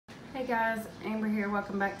Hey guys, Amber here.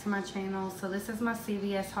 Welcome back to my channel. So this is my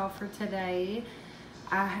CVS haul for today.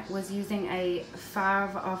 I was using a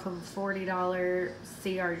 5 off of $40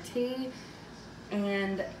 CRT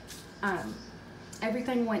and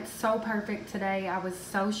everything went so perfect today. I was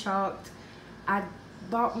so shocked. I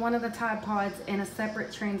bought one of the Tide Pods in a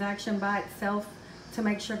separate transaction by itself to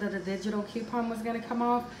make sure that a digital coupon was going to come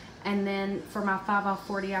off, and then for my 5 off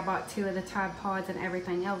 40 I bought 2 of the Tide Pods and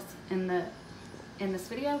everything else in this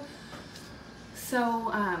video.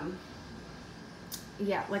 So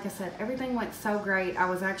yeah, like I said, everything went so great. I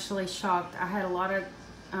was actually shocked. I had a lot of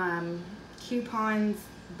coupons,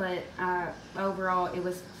 but overall it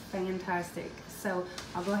was fantastic. So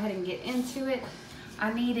I'll go ahead and get into it.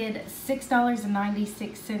 I needed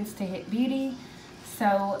 $6.96 to hit beauty.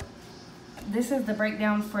 So this is the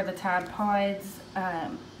breakdown for the Tide Pods.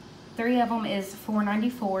 3 of them is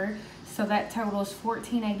 $4.94. So that totals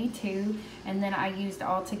 $14.82, and then I used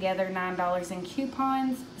altogether $9 in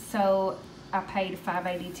coupons. So I paid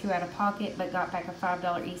 $5.82 out of pocket, but got back a $5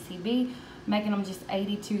 ECB, making them just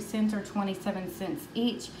 82 cents or 27 cents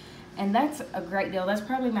each. And that's a great deal. That's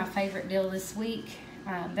probably my favorite deal this week.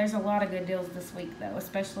 There's a lot of good deals this week though,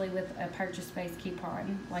 especially with a purchase-based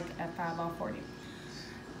coupon, like a 5 off 40.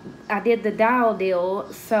 I did the Dial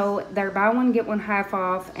deal, so they're buy one get one half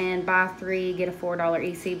off and buy 3 get a $4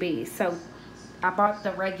 ECB. So I bought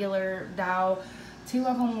the regular Dial. 2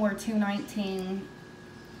 of them were $2.19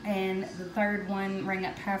 and the third one rang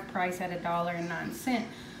up half price at $1.09.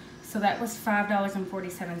 So that was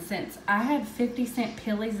 $5.47. I had 50-cent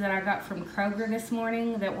pillies that I got from Kroger this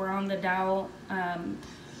morning that were on the Dial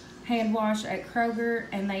hand wash at Kroger,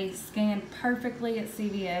 and they scanned perfectly at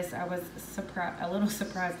CVS. I was a little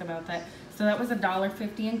surprised about that. So that was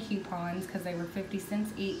 $1.50 in coupons because they were 50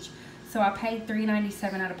 cents each. So I paid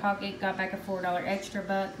 $3.97 out of pocket, got back a $4 extra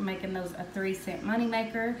buck, making those a 3-cent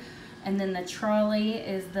moneymaker. And then the trolley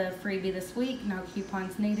is the freebie this week. No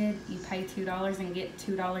coupons needed. You pay $2 and get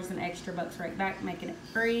 $2 in extra bucks right back, making it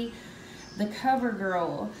free. The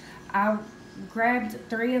CoverGirl, I grabbed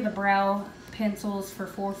 3 of the brow pencils for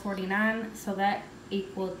 $4.49, so that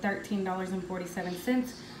equaled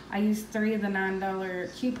 $13.47. I used 3 of the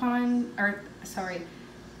 $9 coupon, or sorry,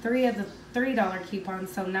 3 of the $3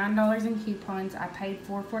 coupons, so $9 in coupons. I paid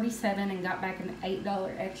 $4.47 and got back an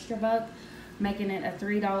 $8 extra buck, making it a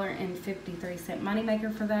 $3.53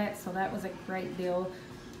 moneymaker for that. So that was a great deal.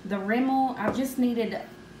 The Rimmel, I just needed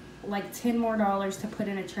like $10 more to put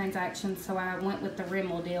in a transaction, so I went with the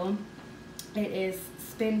Rimmel deal. It is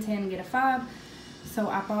spend 10 get a 5. So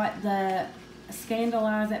I bought the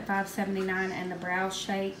Scandalize at $5.79 and the Brow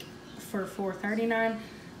Shake for $4.39.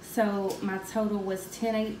 So my total was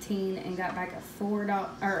 $10.18 and got back a $4,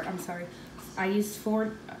 or I'm sorry, I used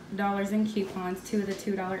 $4 in coupons, 2 of the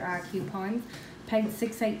 $2 eye coupons. Paid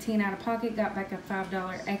 $6.18 out of pocket, got back a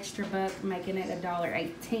 $5 extra buck, making it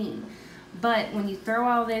 $1.18. But when you throw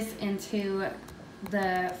all this into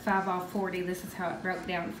the 5 off 40, this is how it broke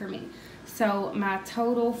down for me. So my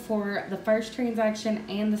total for the first transaction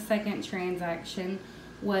and the second transaction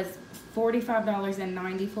was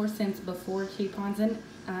 $45.94 before coupons and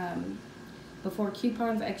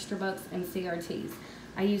extra bucks, and CRTs.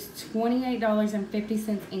 I used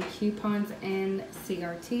 $28.50 in coupons and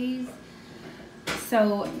CRTs.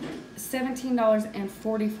 So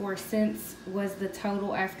 $17.44 was the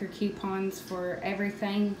total after coupons for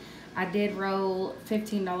everything. I did roll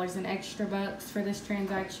 $15 in extra bucks for this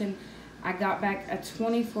transaction. I got back a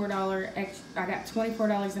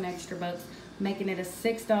 $24 in extra bucks, making it a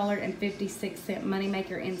 $6.56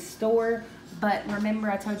 moneymaker in store. But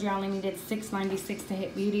remember, I told you I only needed $6.96 to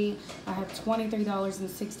hit beauty. I have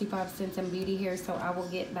 $23.65 in beauty here, so I will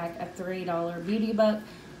get back a $3 beauty buck,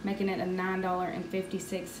 making it a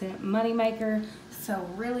 $9.56 moneymaker. So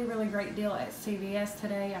really, really great deal at CVS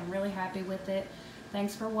today. I'm really happy with it.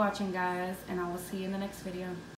 Thanks for watching, guys, and I will see you in the next video.